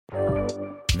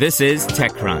This is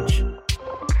TechCrunch.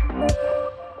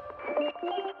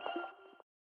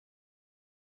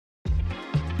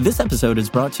 This episode is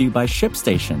brought to you by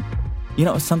ShipStation. You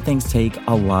know, some things take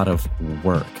a lot of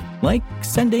work, like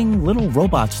sending little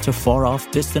robots to far-off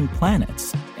distant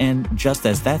planets. And just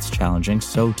as that's challenging,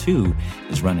 so too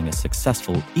is running a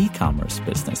successful e-commerce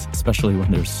business, especially when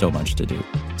there's so much to do.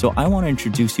 So I want to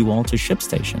introduce you all to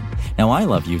ShipStation. Now, I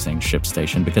love using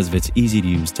ShipStation because of its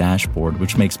easy-to-use dashboard,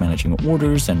 which makes managing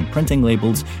orders and printing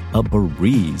labels a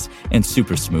breeze and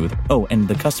super smooth. Oh, and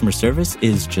the customer service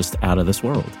is just out of this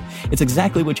world. It's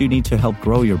exactly what you need to help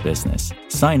grow your business.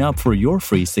 Sign up for your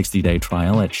free 60-day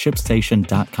trial at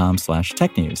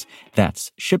shipstation.com/technews.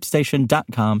 That's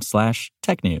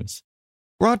shipstation.com/technews.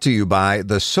 Brought to you by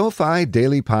the SoFi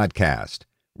Daily Podcast.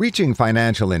 Reaching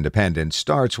financial independence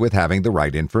starts with having the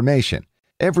right information.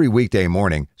 Every weekday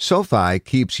morning, SoFi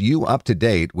keeps you up to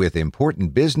date with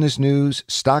important business news,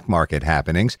 stock market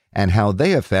happenings, and how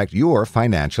they affect your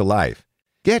financial life.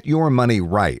 Get your money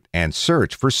right and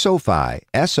search for SoFi,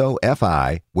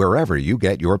 S-O-F-I, wherever you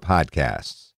get your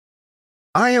podcasts.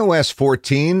 iOS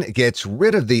 14 gets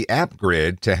rid of the app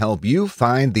grid to help you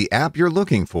find the app you're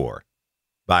looking for.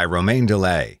 By Romain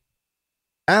Delay.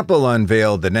 Apple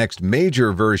unveiled the next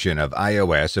major version of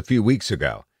iOS a few weeks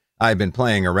ago. I've been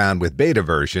playing around with beta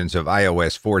versions of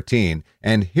iOS 14,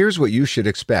 and here's what you should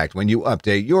expect when you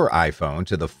update your iPhone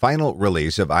to the final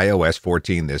release of iOS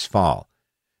 14 this fall.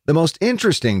 The most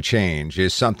interesting change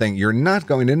is something you're not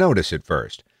going to notice at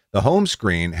first. The home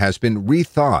screen has been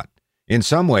rethought. In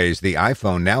some ways, the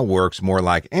iPhone now works more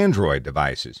like Android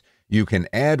devices. You can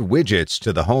add widgets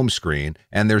to the home screen,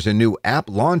 and there's a new app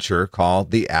launcher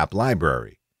called the App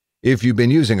Library. If you've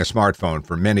been using a smartphone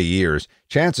for many years,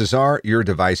 chances are your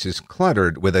device is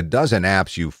cluttered with a dozen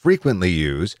apps you frequently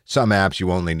use, some apps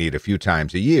you only need a few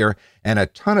times a year, and a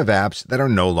ton of apps that are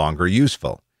no longer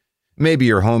useful. Maybe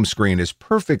your home screen is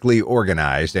perfectly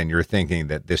organized and you're thinking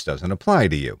that this doesn't apply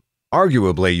to you.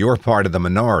 Arguably, you're part of the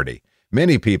minority.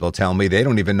 Many people tell me they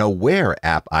don't even know where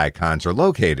app icons are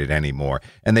located anymore,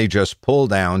 and they just pull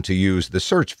down to use the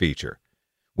search feature.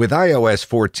 With iOS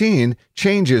 14,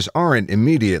 changes aren't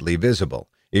immediately visible.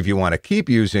 If you want to keep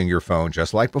using your phone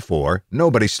just like before,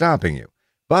 nobody's stopping you.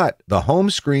 But the home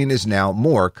screen is now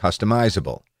more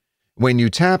customizable. When you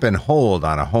tap and hold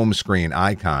on a home screen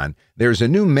icon, there's a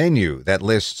new menu that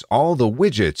lists all the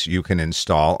widgets you can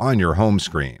install on your home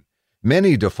screen.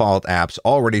 Many default apps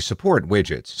already support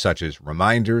widgets, such as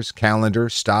reminders, calendar,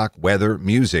 stock, weather,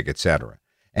 music, etc.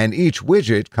 And each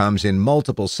widget comes in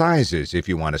multiple sizes if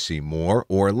you want to see more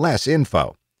or less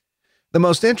info. The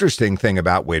most interesting thing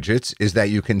about widgets is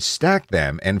that you can stack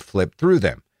them and flip through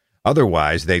them.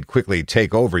 Otherwise, they'd quickly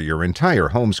take over your entire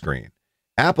home screen.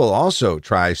 Apple also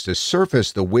tries to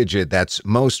surface the widget that's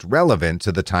most relevant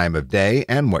to the time of day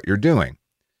and what you're doing.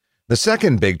 The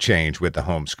second big change with the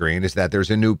home screen is that there's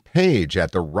a new page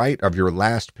at the right of your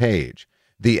last page.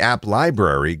 The App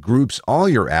Library groups all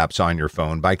your apps on your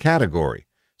phone by category.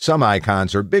 Some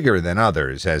icons are bigger than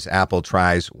others as Apple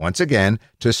tries, once again,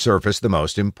 to surface the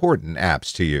most important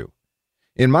apps to you.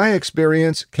 In my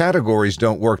experience, categories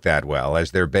don't work that well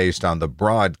as they're based on the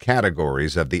broad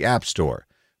categories of the App Store.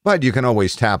 But you can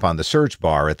always tap on the search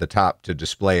bar at the top to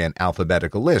display an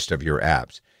alphabetical list of your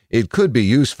apps. It could be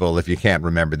useful if you can't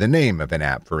remember the name of an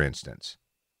app, for instance.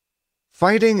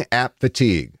 Fighting app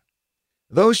fatigue.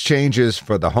 Those changes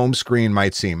for the home screen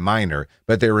might seem minor,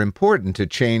 but they're important to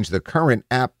change the current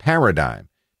app paradigm.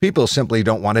 People simply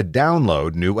don't want to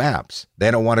download new apps.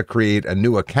 They don't want to create a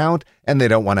new account, and they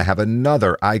don't want to have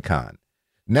another icon.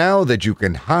 Now that you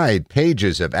can hide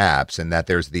pages of apps and that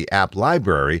there's the App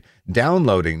Library,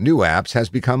 downloading new apps has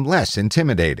become less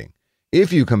intimidating.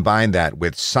 If you combine that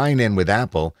with Sign In with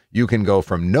Apple, you can go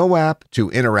from no app to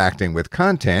interacting with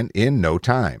content in no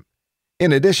time.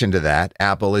 In addition to that,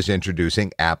 Apple is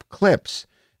introducing app clips.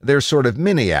 They're sort of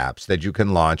mini apps that you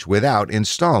can launch without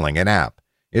installing an app.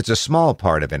 It's a small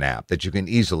part of an app that you can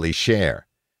easily share.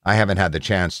 I haven't had the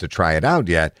chance to try it out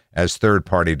yet, as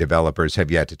third-party developers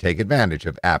have yet to take advantage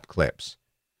of app clips.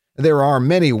 There are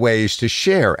many ways to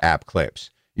share app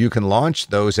clips. You can launch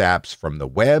those apps from the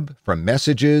web, from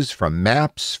messages, from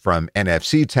maps, from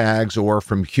NFC tags, or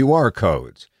from QR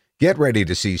codes. Get ready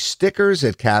to see stickers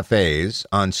at cafes,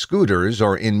 on scooters,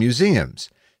 or in museums.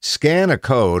 Scan a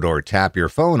code or tap your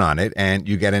phone on it, and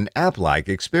you get an app-like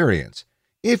experience.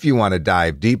 If you want to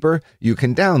dive deeper, you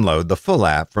can download the full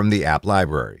app from the App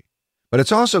Library. But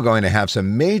it's also going to have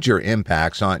some major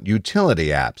impacts on utility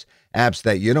apps, apps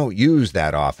that you don't use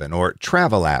that often, or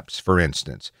travel apps, for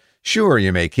instance. Sure,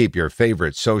 you may keep your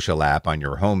favorite social app on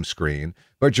your home screen,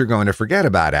 but you're going to forget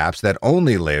about apps that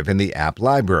only live in the App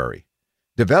Library.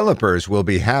 Developers will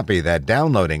be happy that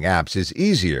downloading apps is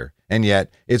easier, and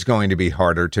yet it's going to be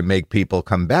harder to make people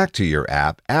come back to your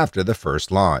app after the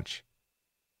first launch.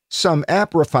 Some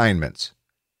app refinements.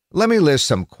 Let me list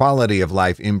some quality of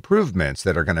life improvements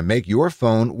that are going to make your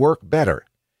phone work better.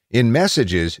 In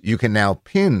Messages, you can now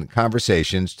pin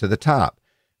conversations to the top.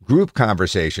 Group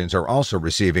conversations are also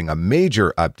receiving a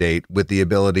major update with the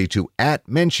ability to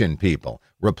 @mention people,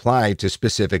 reply to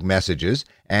specific messages,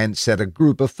 and set a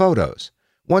group of photos.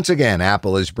 Once again,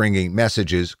 Apple is bringing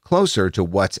Messages closer to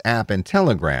WhatsApp and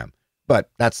Telegram, but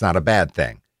that's not a bad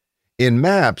thing. In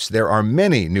Maps, there are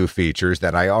many new features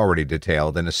that I already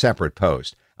detailed in a separate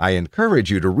post. I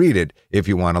encourage you to read it if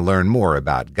you want to learn more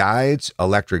about guides,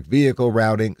 electric vehicle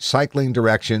routing, cycling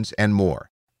directions, and more.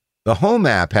 The Home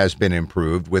app has been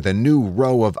improved with a new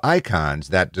row of icons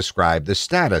that describe the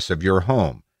status of your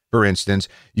home. For instance,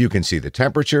 you can see the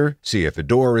temperature, see if a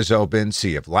door is open,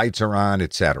 see if lights are on,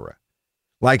 etc.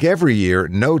 Like every year,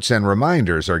 notes and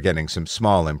reminders are getting some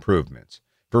small improvements.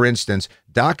 For instance,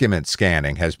 document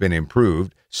scanning has been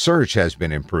improved, search has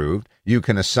been improved, you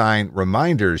can assign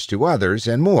reminders to others,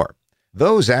 and more.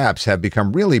 Those apps have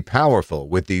become really powerful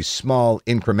with these small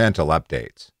incremental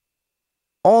updates.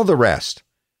 All the rest.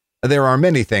 There are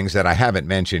many things that I haven't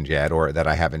mentioned yet or that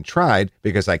I haven't tried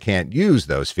because I can't use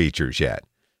those features yet.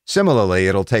 Similarly,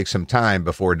 it'll take some time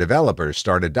before developers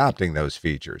start adopting those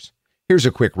features. Here's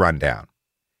a quick rundown.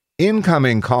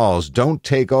 Incoming calls don't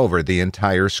take over the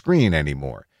entire screen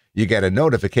anymore. You get a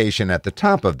notification at the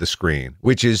top of the screen,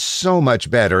 which is so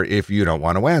much better if you don't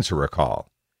want to answer a call.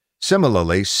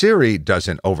 Similarly, Siri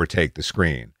doesn't overtake the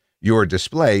screen. Your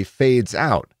display fades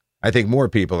out. I think more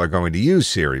people are going to use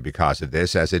Siri because of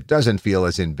this, as it doesn't feel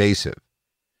as invasive.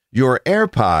 Your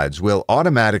AirPods will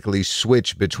automatically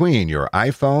switch between your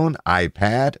iPhone,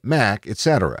 iPad, Mac,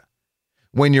 etc.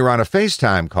 When you're on a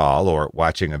FaceTime call or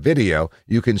watching a video,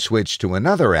 you can switch to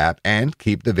another app and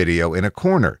keep the video in a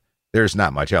corner. There's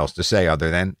not much else to say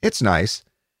other than it's nice.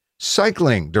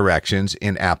 Cycling directions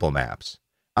in Apple Maps.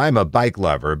 I'm a bike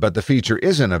lover, but the feature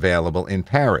isn't available in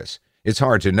Paris. It's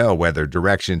hard to know whether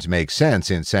directions make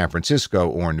sense in San Francisco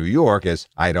or New York, as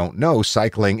I don't know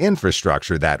cycling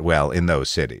infrastructure that well in those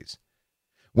cities.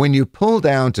 When you pull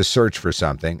down to search for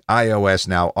something, iOS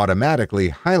now automatically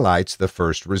highlights the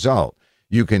first result.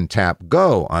 You can tap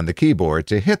Go on the keyboard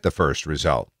to hit the first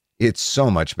result. It's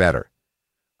so much better.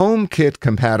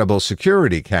 HomeKit-compatible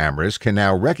security cameras can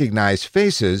now recognize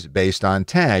faces based on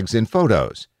tags in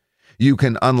photos. You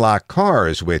can unlock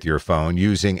cars with your phone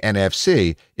using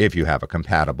NFC if you have a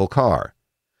compatible car.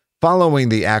 Following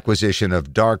the acquisition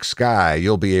of Dark Sky,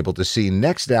 you'll be able to see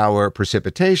next hour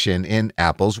precipitation in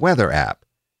Apple's weather app.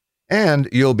 And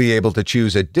you'll be able to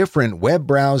choose a different web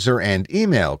browser and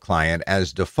email client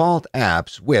as default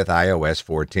apps with iOS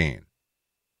 14.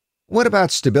 What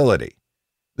about stability?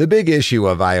 The big issue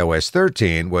of iOS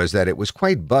 13 was that it was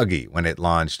quite buggy when it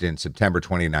launched in September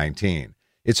 2019.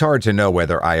 It's hard to know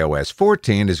whether iOS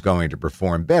 14 is going to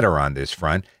perform better on this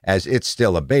front, as it's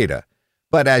still a beta.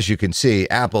 But as you can see,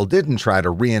 Apple didn't try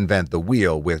to reinvent the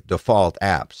wheel with default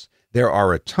apps. There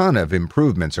are a ton of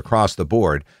improvements across the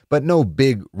board, but no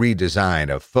big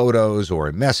redesign of photos or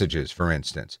messages, for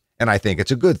instance. And I think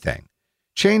it's a good thing.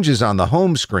 Changes on the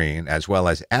home screen, as well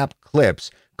as app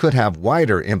clips, could have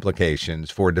wider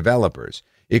implications for developers.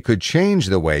 It could change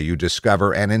the way you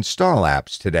discover and install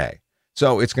apps today.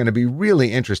 So it's going to be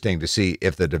really interesting to see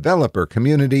if the developer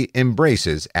community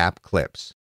embraces app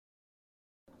clips.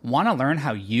 Want to learn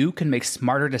how you can make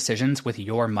smarter decisions with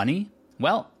your money?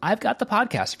 Well, I've got the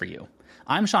podcast for you.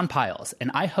 I'm Sean Piles,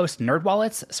 and I host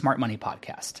NerdWallet's Smart Money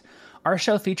Podcast. Our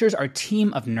show features our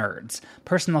team of nerds,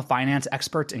 personal finance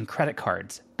experts in credit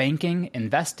cards, banking,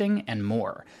 investing, and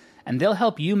more. And they'll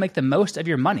help you make the most of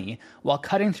your money while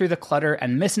cutting through the clutter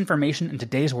and misinformation in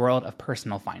today's world of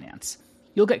personal finance.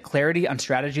 You'll get clarity on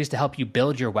strategies to help you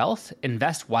build your wealth,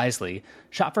 invest wisely,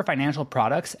 shop for financial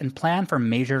products, and plan for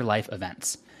major life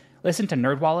events. Listen to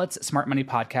NerdWallet's Smart Money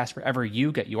Podcast wherever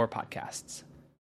you get your podcasts.